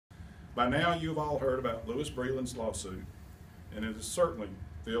By now you've all heard about Louis Breland's lawsuit, and it is certainly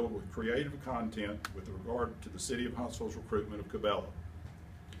filled with creative content with regard to the City of Huntsville's recruitment of Cabela.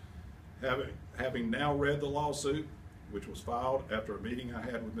 Having now read the lawsuit, which was filed after a meeting I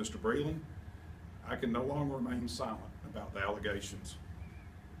had with Mr. Breland, I can no longer remain silent about the allegations.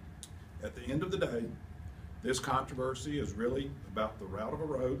 At the end of the day, this controversy is really about the route of a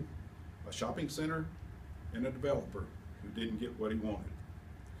road, a shopping center, and a developer who didn't get what he wanted.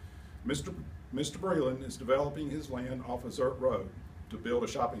 Mr. Breland is developing his land off a dirt road to build a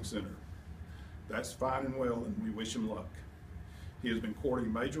shopping center. That's fine and well, and we wish him luck. He has been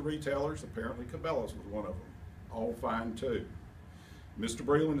courting major retailers, apparently Cabela's was one of them, all fine too. Mr.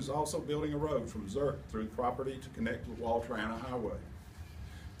 Breland is also building a road from Zert through property to connect with Waltrana Highway.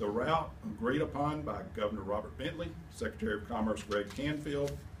 The route agreed upon by Governor Robert Bentley, Secretary of Commerce Greg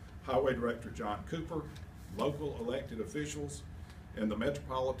Canfield, Highway Director John Cooper, local elected officials, and the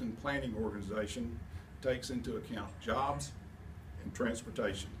Metropolitan Planning Organization takes into account jobs and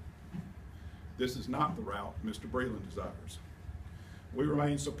transportation. This is not the route Mr. Breland desires. We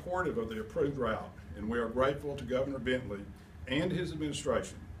remain supportive of the approved route, and we are grateful to Governor Bentley and his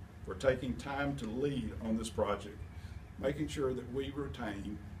administration for taking time to lead on this project, making sure that we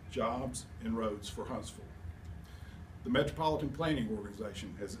retain jobs and roads for Huntsville. The Metropolitan Planning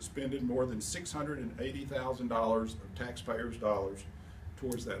Organization has expended more than $680,000 of taxpayers' dollars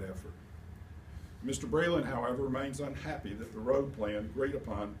towards that effort. Mr. Breland, however, remains unhappy that the road plan agreed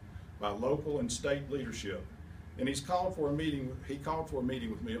upon by local and state leadership, and he called for a meeting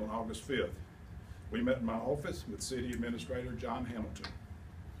with me on August 5th. We met in my office with City Administrator John Hamilton.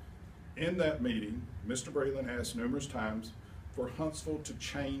 In that meeting, Mr. Breland asked numerous times for Huntsville to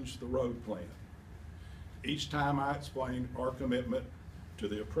change the road plan. Each time I explained our commitment to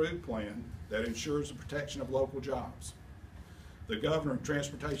the approved plan that ensures the protection of local jobs. The governor and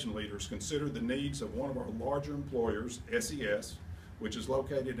transportation leaders considered the needs of one of our larger employers, SES, which is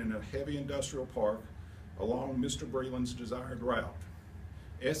located in a heavy industrial park along Mr. Breland's desired route.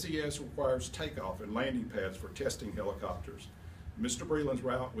 SES requires takeoff and landing pads for testing helicopters. Mr. Breland's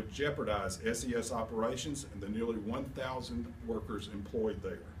route would jeopardize SES operations and the nearly 1,000 workers employed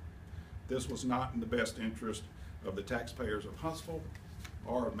there. This was not in the best interest of the taxpayers of Huntsville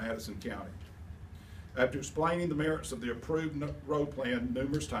or of Madison County. After explaining the merits of the approved road plan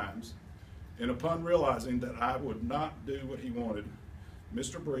numerous times, and upon realizing that I would not do what he wanted,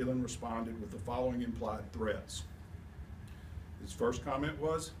 Mr. Breland responded with the following implied threats. His first comment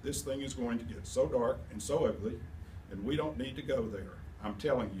was, "This thing is going to get so dark and so ugly, and we don't need to go there, I'm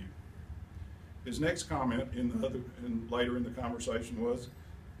telling you." His next comment later in the conversation was,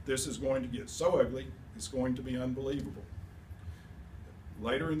 "This is going to get so ugly, it's going to be unbelievable."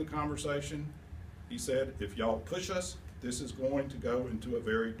 Later in the conversation, he said, "If y'all push us, this is going to go into a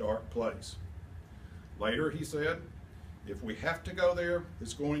very dark place." Later he said, "If we have to go there,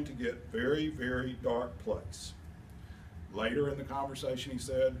 it's going to get very, very dark place." Later in the conversation he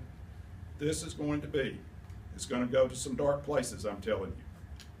said, "This is going to be, it's going to go to some dark places, I'm telling you."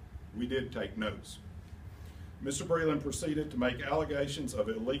 We did take notes. Mr. Breland proceeded to make allegations of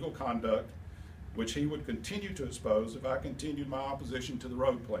illegal conduct, which he would continue to expose if I continued my opposition to the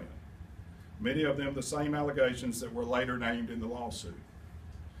road plan. Many of them the same allegations that were later named in the lawsuit.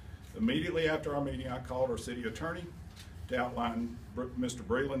 Immediately after our meeting, I called our city attorney to outline Mr.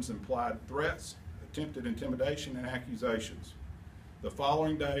 Breland's implied threats, attempted intimidation, and accusations. The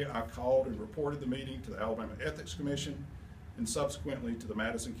following day, I called and reported the meeting to the Alabama Ethics Commission and subsequently to the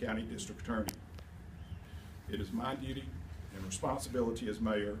Madison County District Attorney. It is my duty and responsibility as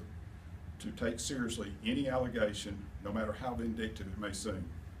mayor to take seriously any allegation, no matter how vindictive it may seem.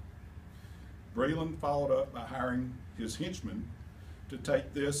 Breland followed up by hiring his henchmen to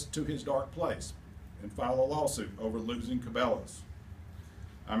take this to his dark place and file a lawsuit over losing Cabela's.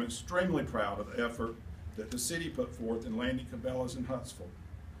 I'm extremely proud of the effort that the city put forth in landing Cabela's in Huntsville.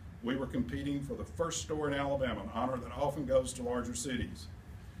 We were competing for the first store in Alabama, an honor that often goes to larger cities.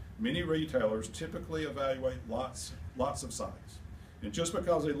 Many retailers typically evaluate lots of sites, and just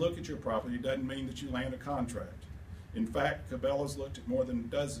because they look at your property doesn't mean that you land a contract. In fact, Cabela's looked at more than a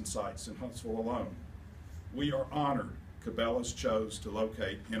dozen sites in Huntsville alone. We are honored Cabela's chose to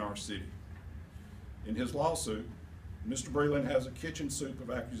locate in our city. In his lawsuit, Mr. Breland has a kitchen soup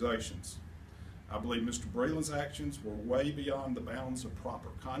of accusations. I believe Mr. Breland's actions were way beyond the bounds of proper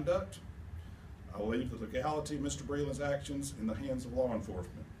conduct. I leave the legality of Mr. Breland's actions in the hands of law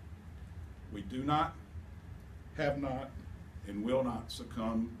enforcement. We do not, have not, and will not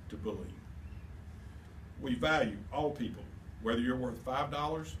succumb to bullying. We value all people, whether you're worth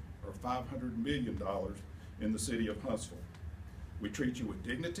 $5 or $500 million in the city of Huntsville. We treat you with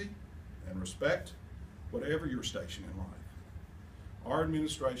dignity, and respect, whatever your station in life. Our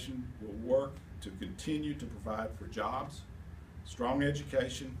administration will work to continue to provide for jobs, strong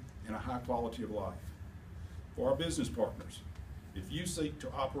education, and a high quality of life. For our business partners, if you seek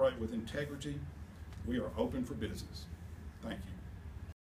to operate with integrity, we are open for business. Thank you.